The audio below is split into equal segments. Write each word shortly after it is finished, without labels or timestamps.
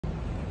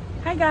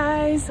Hi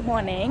guys,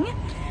 morning.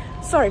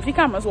 Sorry if the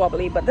camera's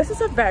wobbly, but this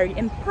is a very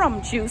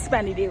impromptu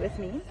spendy day with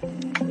me.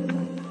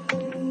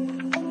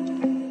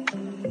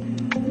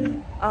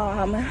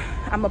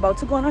 I'm about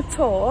to go on a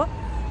tour,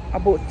 a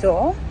boat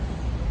tour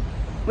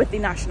with the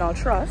National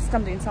Trust.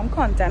 I'm doing some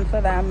content for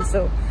them,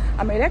 so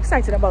I'm really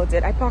excited about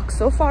it. I parked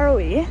so far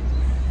away,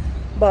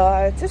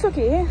 but it's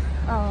okay.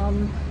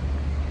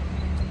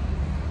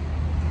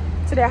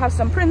 Today I have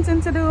some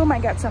printing to do,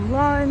 might get some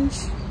lunch,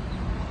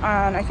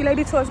 and I feel like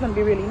the tour is going to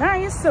be really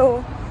nice,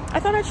 so I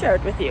thought I'd share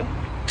it with you.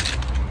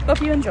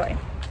 Hope you enjoy.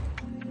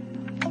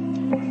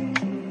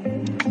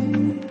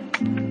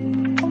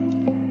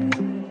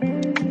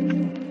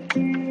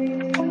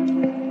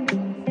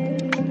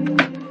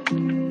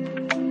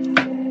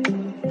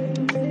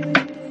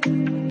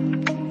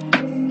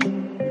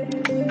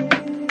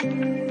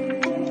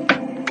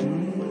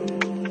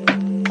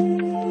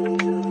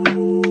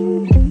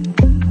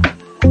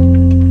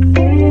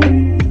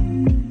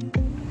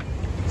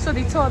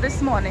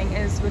 This morning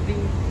is with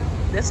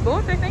this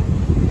boat, I think,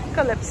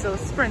 Calypso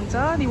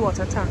Sprinter, the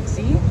water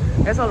taxi.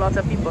 There's a lot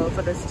of people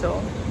for this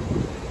tour.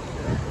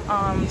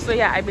 So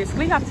yeah, I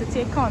basically have to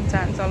take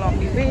content along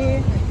the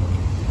way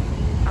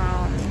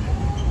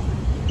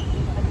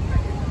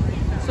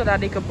so that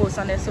they can post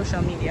on their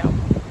social media.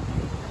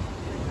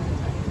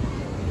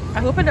 I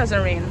hope it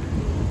doesn't rain.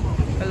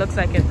 It looks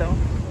like it though.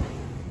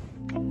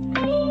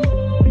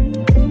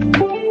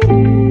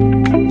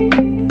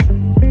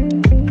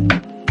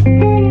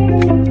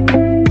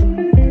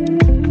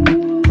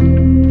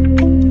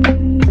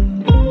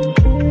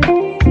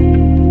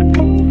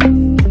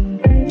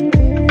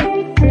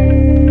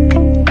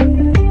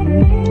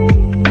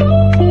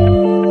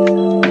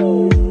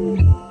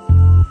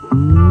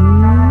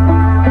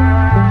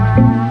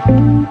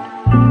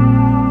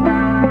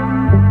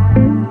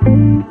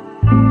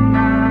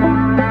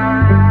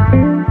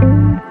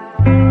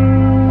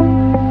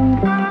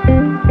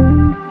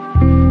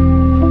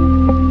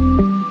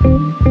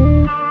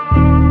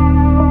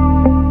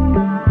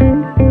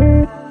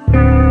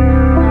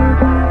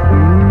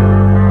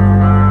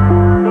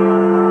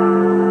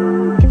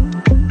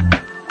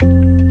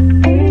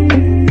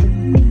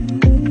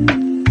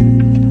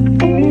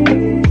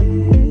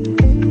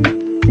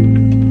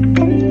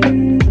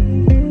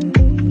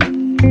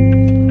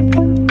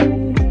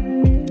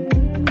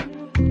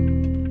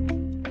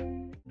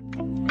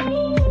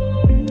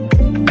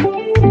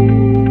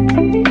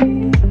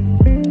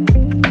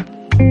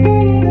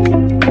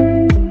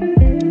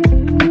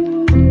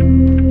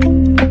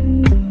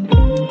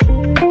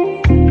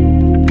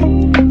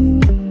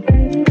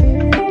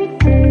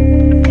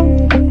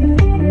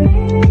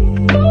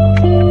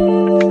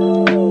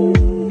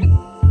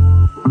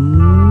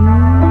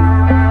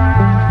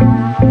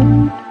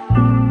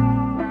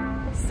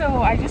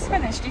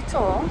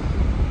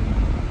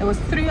 It was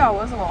 3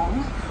 hours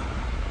long,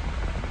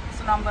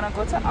 so now I'm gonna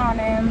go to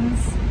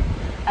Arnim's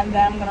and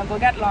then I'm gonna go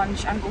get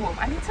lunch and go home.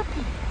 I need to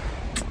pee.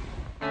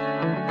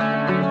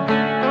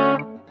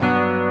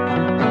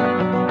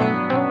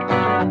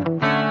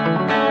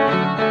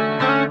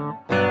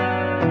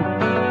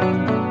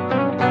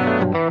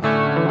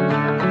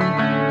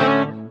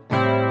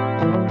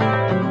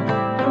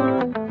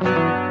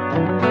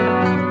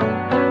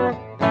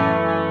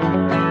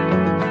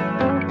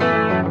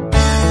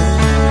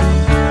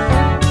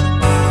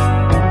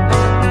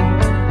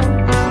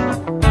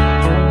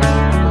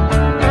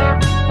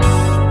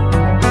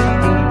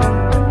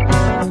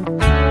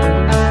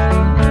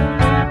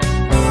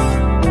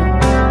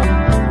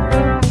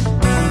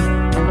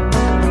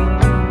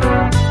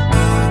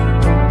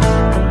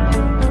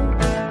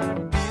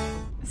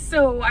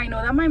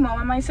 My mom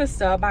and my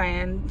sister are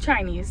buying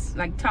Chinese,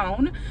 like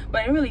town, but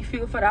I didn't really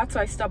feel for that,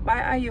 so I stopped by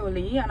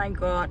Aioli and I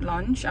got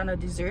lunch and a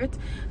dessert,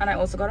 and I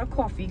also got a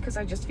coffee because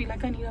I just feel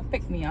like I need a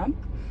pick-me-up.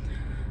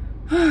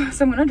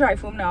 So I'm gonna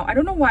drive home now. I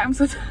don't know why I'm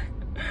so tired.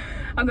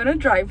 I'm gonna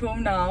drive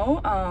home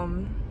now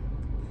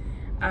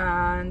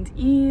and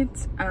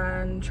eat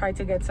and try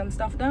to get some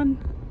stuff done.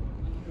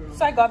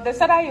 So I got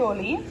this at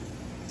Aioli.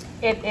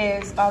 It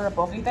is a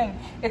rip-off thing.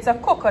 It's a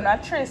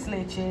coconut tres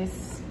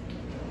leches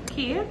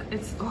cake.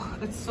 It's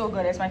so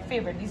good. It's my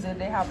favorite dessert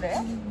they have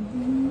there.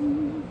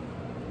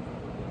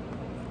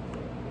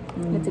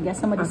 Need to get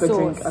some of the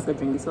sauce. I could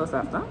drink the sauce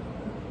after.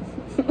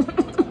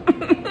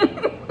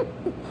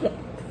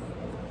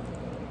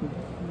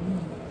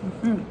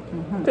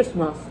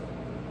 Christmas.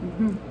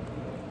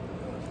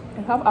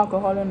 It have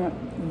alcohol in it.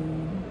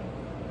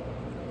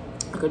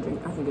 I could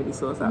get the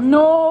sauce after.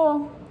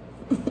 No.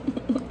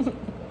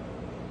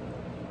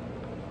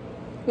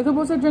 You're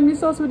supposed to drink the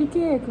sauce with the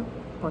cake.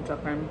 Punch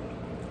up cream.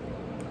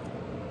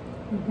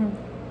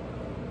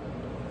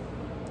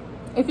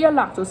 If you're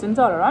lactose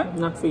intolerant,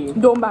 not for you.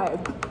 Don't buy it.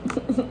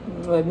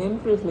 Well, name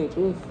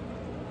please.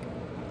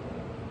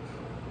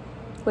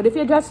 But if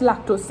you're just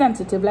lactose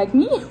sensitive like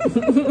me,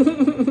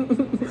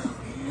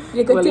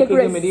 you could take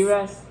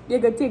risks. You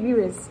could take the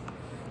risk.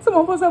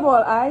 So, first of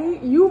all,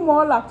 you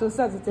more lactose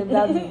sensitive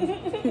than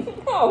me.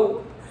 How?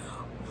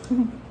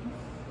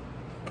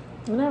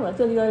 I never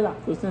tell you you're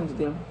lactose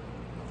sensitive.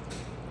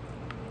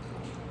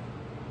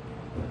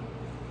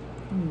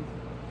 On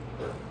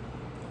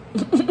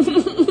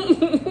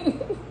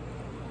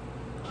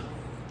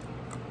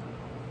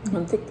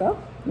TikTok,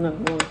 no,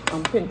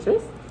 on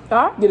Pinterest,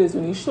 Huh? there is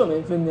when you show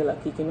me vanilla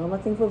cake. You know what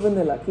I think for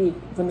vanilla cake?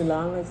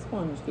 Vanilla and like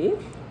sponge cake.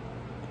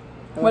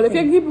 Well, if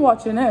you keep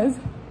watching it,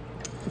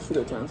 you should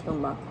have chance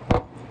come back.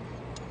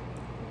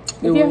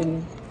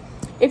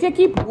 If you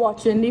keep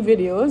watching the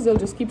videos, they'll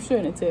just keep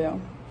showing it to you.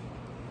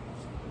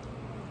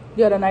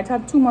 The other night I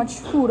had too much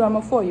food on my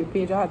For You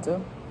page. I had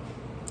to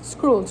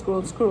scroll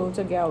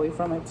to get away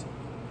from it.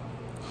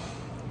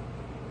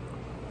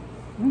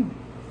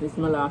 This is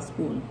my last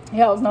spoon.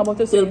 Yeah, I was not about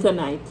to say. Till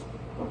tonight.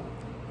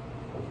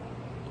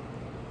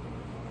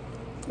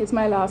 It's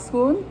my last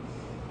spoon.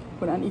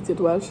 But I eat it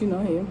while she's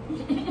not here.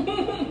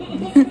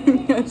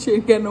 She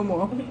ain't get no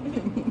more.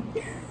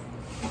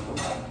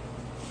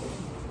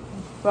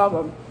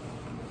 Welcome.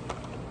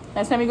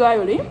 Next time you go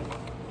Ayoli,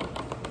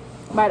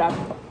 buy that.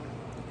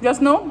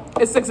 Just know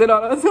it's $60.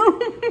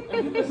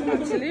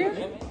 Actually,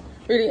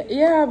 really,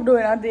 yeah, I'm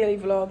doing a daily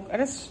vlog. I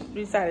just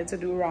decided to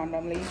do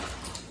randomly.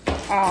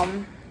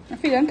 I'm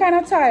feeling kind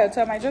of tired,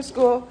 so I might just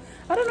go.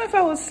 I don't know if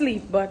I will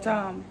sleep, but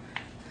I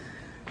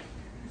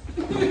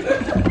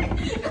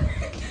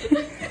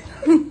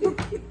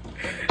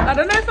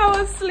don't know if I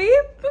will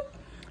sleep,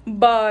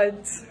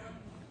 but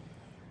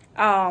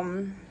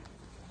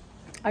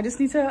I just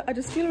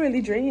feel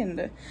really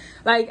drained.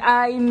 Like,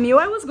 I knew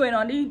I was going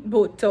on the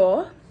boat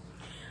tour,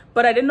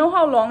 but I didn't know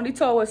how long the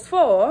tour was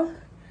for.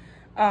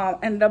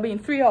 Ended up being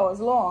 3 hours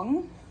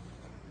long,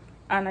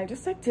 and I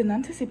just like didn't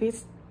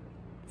anticipate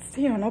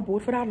staying on a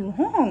boat for that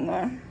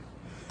long.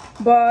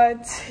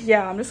 But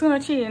yeah, I'm just gonna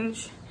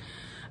change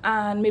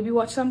and maybe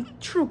watch some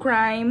true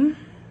crime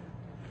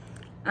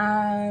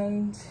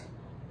and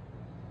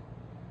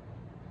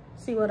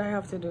see what I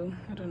have to do.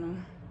 I don't know.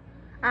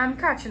 I'm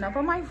catching up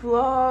on my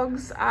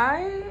vlogs.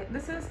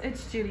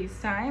 It's Judy's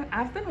time.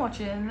 I've been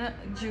watching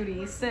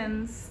Judy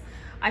since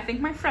I think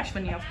my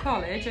freshman year of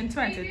college in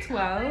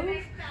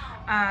 2012,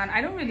 and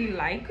I don't really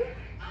like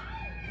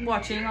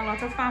watching a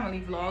lot of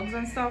family vlogs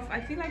and stuff.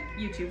 I feel like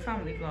YouTube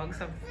family vlogs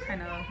have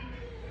kind of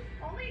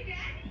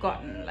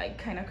gotten like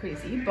kind of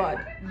crazy, but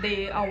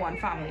they are one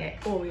family I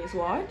always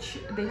watch.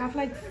 They have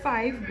like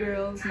 5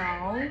 girls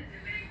now.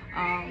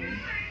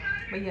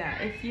 But yeah,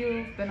 if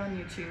you've been on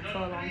YouTube for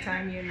a long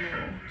time, you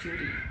know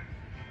Judy.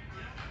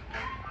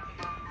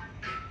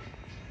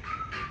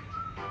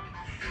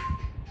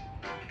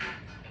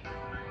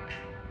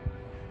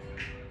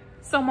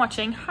 So I'm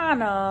watching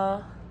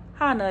Hannah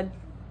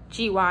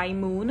GY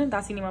Moon.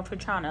 That's the name of her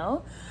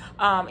channel.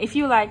 If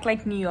you like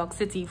New York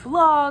City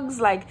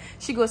vlogs, like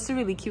she goes to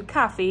really cute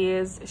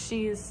cafes.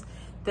 She's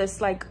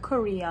this like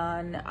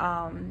Korean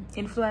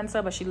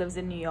influencer, but she lives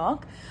in New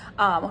York.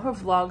 Her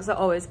vlogs are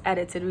always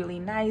edited really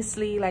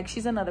nicely. Like,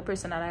 she's another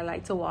person that I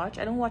like to watch.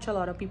 I don't watch a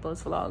lot of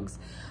people's vlogs,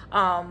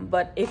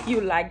 but if you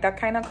like that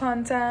kind of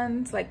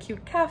content, like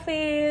cute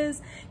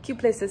cafes, cute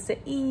places to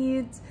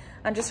eat,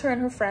 and just her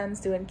and her friends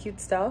doing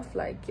cute stuff,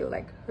 like, you'll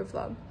like her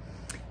vlog.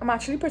 I'm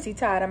actually pretty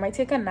tired. I might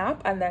take a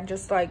nap and then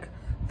just like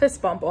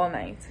fist bump all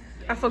night.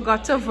 I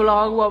forgot to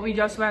vlog what we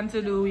just went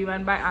to do. We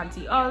went by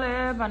Auntie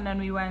Olive, and then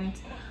we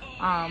went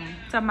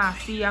to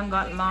Massey and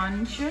got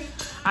lunch,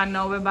 and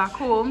now we're back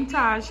home.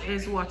 Taj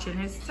is watching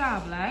his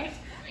tablet.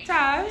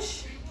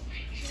 Taj,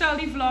 tell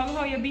the vlog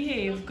how you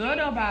behave, good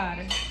or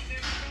bad?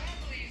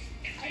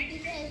 I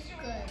behaved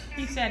good.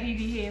 He said he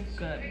behaved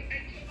good.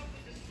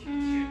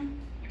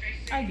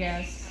 I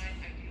guess.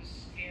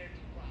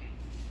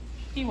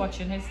 He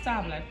watching his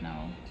tablet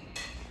now.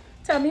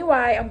 Tell me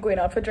why I'm going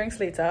out for drinks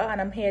later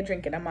and I'm here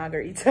drinking a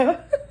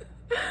margarita.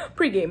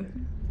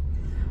 Pre-game.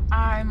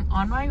 I'm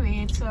on my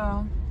way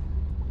to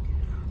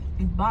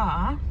the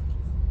bar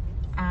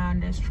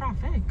and there's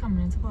traffic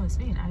coming into Port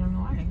Spain. I don't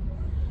know why.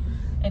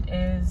 It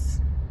is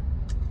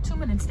 2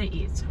 minutes to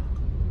 8.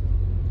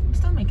 I'm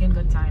still making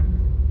good time.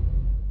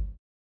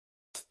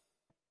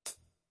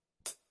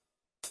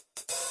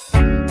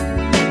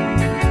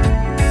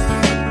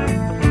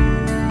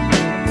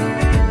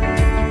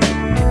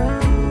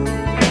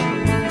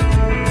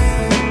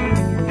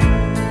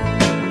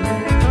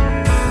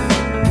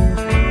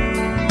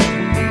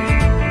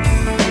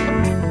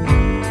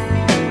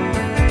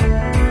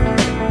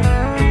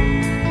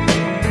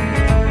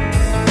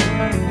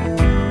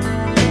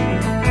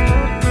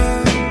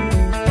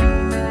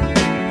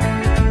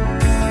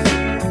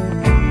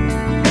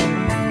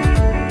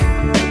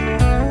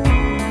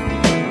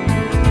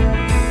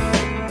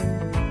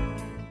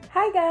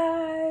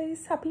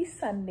 Happy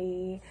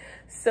Sunday.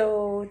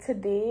 So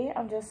today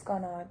I was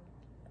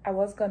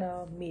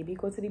gonna maybe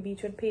go to the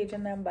beach with Paige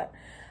and them, but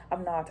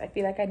I'm not. I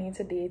feel like I need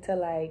today to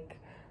like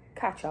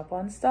catch up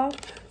on stuff.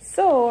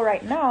 So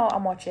right now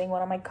I'm watching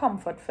one of my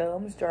comfort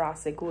films,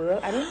 Jurassic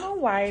World. I don't know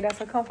why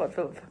that's a comfort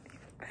film for me.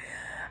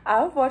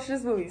 I've watched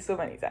this movie so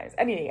many times.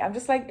 Anyway, I'm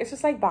just like, it's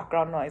just like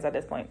background noise at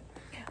this point.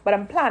 But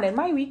I'm planning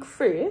my week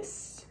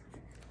first.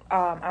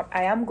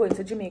 I am going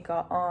to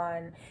Jamaica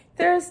on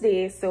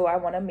Thursday, so I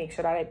want to make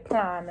sure that I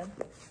plan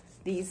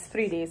these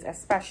 3 days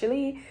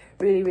especially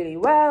really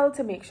well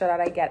to make sure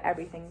that I get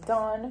everything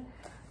done.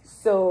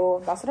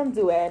 So that's what I'm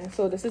doing.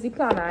 So this is the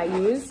planner I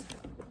use.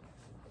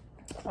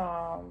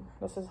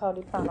 This is how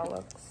the planner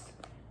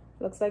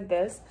looks like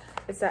this.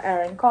 It's an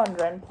Erin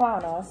Condren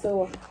planner.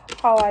 So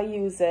how I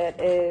use it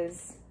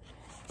is,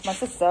 my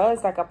sister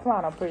is like a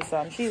planner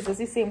person. She uses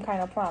the same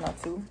kind of planner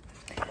too,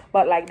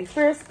 but like the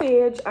first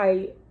page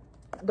I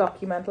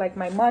document like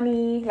my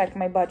money, like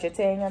my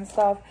budgeting and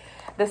stuff.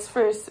 This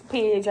first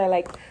page I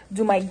like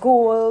do my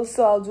goals.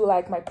 So I'll do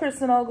like my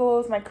personal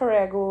goals, my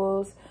career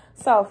goals,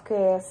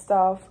 self-care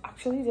stuff.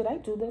 Actually, did I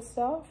do this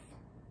stuff?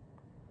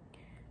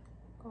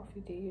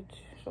 Coffee date,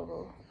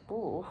 sugar.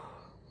 Ooh.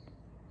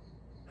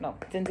 No,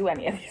 didn't do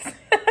any of these.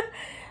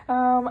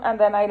 And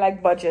then I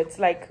like budgets,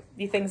 like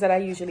the things that I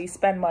usually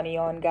spend money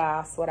on,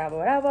 gas,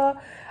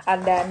 whatever.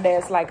 And then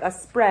there's like a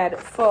spread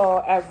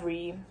for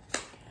every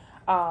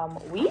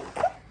week.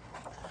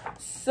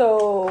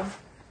 So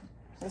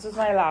this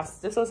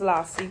was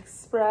last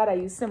week's spread. I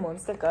used Simone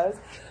stickers.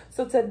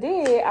 So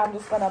today I'm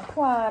just gonna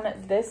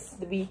plan this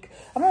week.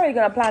 I'm not really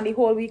gonna plan the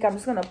whole week. I'm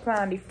just gonna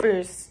plan the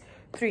first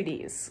 3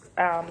 days,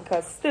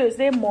 because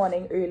Thursday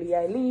morning early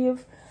I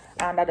leave,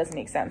 and that doesn't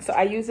make sense. So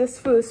I use this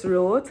first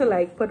row to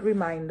like put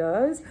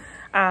reminders.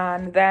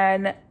 And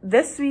then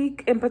this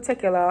week in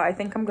particular, I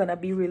think I'm gonna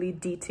be really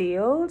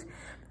detailed.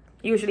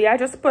 Usually I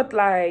just put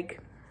like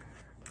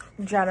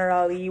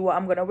generally what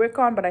I'm gonna work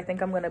on, but I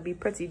think I'm gonna be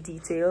pretty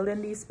detailed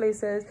in these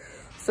places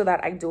so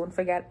that I don't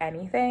forget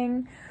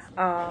anything.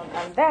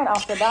 And then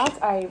after that,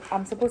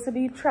 I'm supposed to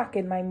be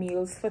tracking my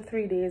meals for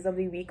 3 days of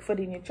the week for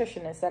the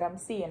nutritionist that I'm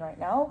seeing right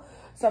now.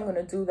 So I'm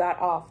gonna do that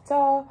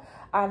after.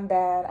 And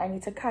then I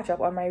need to catch up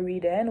on my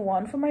reading.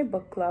 One for my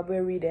book club,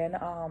 we're reading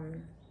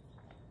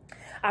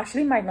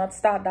actually might not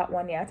start that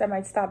one yet. I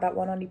might start that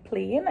one on the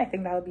plane. I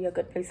think that'll be a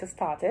good place to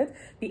start it,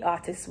 The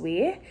Artist's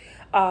Way,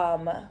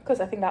 because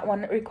I think that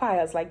one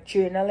requires like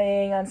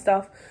journaling and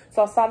stuff.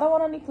 So I'll start that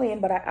one on the plane,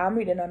 but I am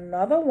reading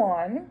another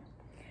one.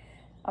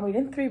 I'm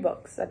reading 3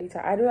 books at the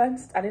time. I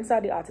didn't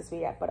start The Artist's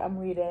Way yet, but I'm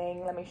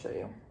reading, let me show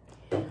you.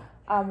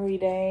 I'm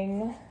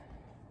reading,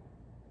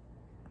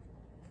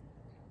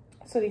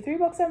 so the 3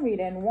 books I'm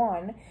reading,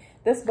 one,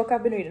 this book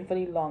I've been reading for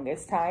the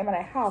longest time and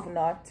I have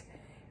not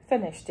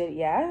finished it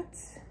yet.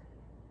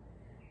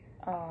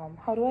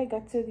 How do I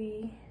get to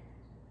the,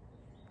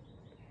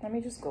 let me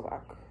just go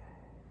back.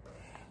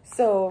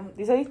 So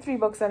these are the 3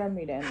 books that I'm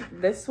reading.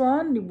 This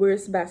one, The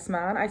Worst Best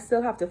Man, I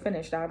still have to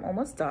finish that. I'm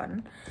almost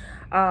done.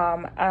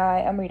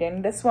 I am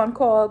reading this one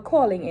called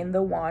Calling in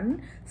the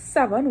One,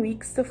 7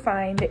 Weeks to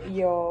Find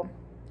Your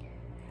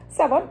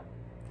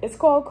It's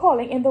called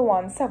Calling in the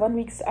One, 7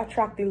 Weeks to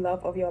Attract the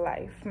Love of Your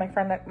Life. My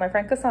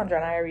friend Cassandra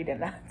and I are reading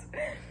that.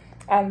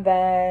 And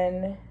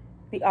then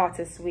The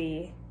Artist's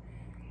Way,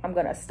 I'm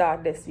gonna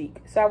start this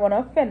week. So I want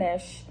to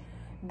finish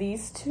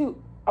these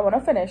 2. I want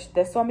to finish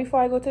this one before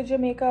I go to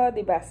Jamaica,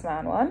 The Best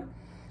Man one.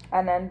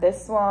 And then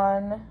this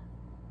one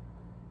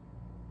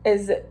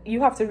is,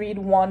 you have to read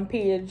 1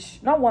 page,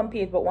 not 1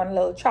 page, but 1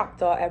 little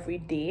chapter every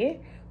day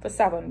for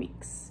 7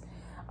 weeks.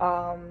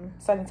 So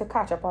I need to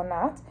catch up on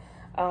that.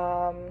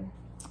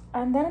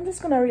 And then I'm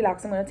just gonna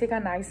relax. I'm gonna take a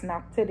nice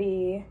nap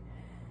today.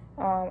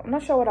 I'm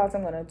not sure what else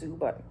I'm gonna do,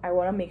 but I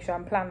want to make sure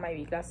I'm planning my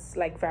week. That's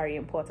like very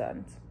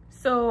important.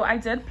 So I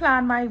did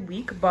plan my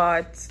week,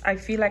 but I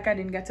feel like I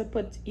didn't get to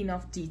put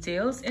enough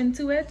details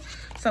into it.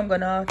 So I'm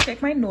gonna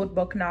take my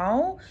notebook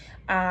now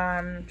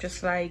and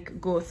just like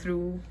go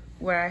through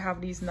where I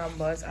have these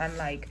numbers and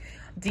like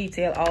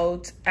detail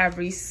out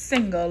every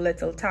single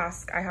little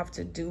task I have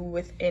to do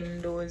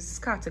within those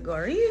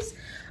categories.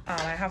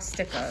 I have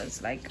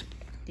stickers, like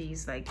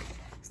these like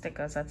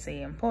stickers that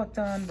say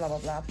important, blah blah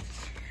blah.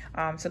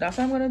 So that's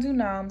what I'm gonna do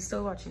now. I'm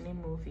still watching a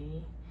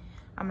movie.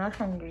 I'm not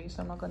hungry,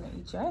 so I'm not gonna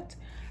eat yet.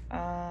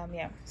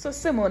 Yeah, so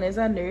Simone is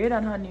a nerd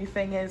and her new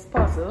thing is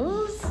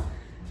puzzles.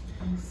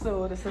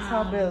 So this is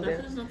her building.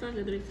 That is not a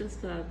good way to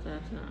start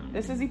that.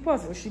 This is the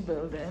puzzle she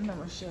building. I'm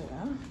gonna show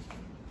you.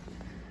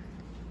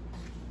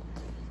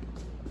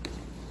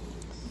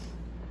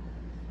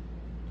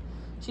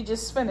 She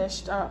just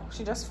finished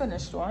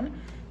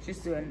one. She's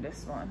doing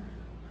this one.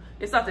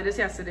 They started this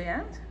yesterday,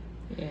 and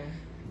Yeah.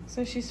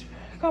 so she's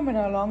coming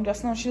along.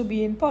 Just now she'll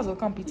be in puzzle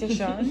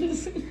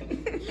competitions.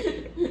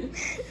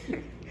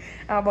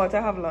 I'm about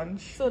to have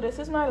lunch. So this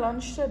is my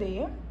lunch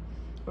today.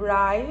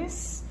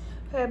 Rice,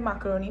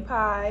 macaroni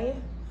pie,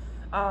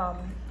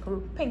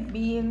 pink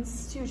beans,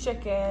 stewed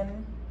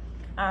chicken,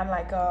 and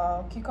like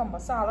a cucumber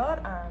salad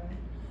and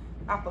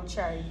apple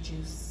cherry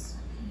juice.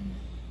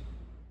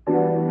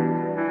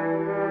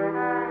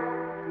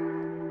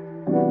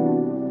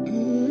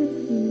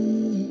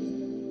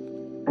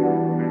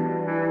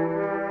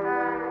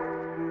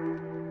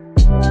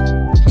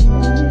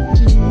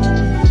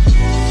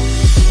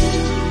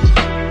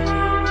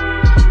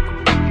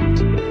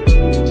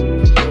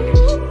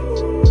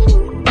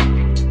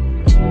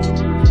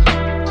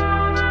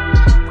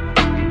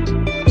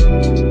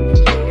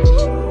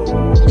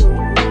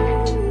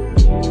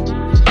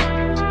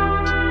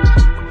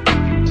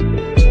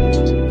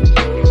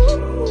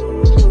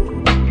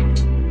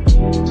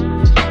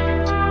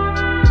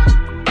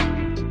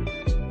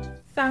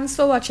 Thanks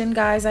for watching,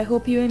 guys. I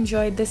hope you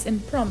enjoyed this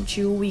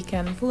impromptu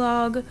weekend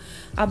vlog.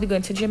 I'll be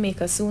going to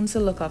Jamaica soon,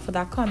 so look out for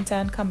that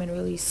content coming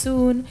really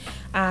soon.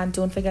 And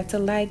don't forget to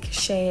like,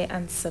 share,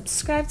 and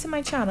subscribe to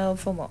my channel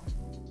for more.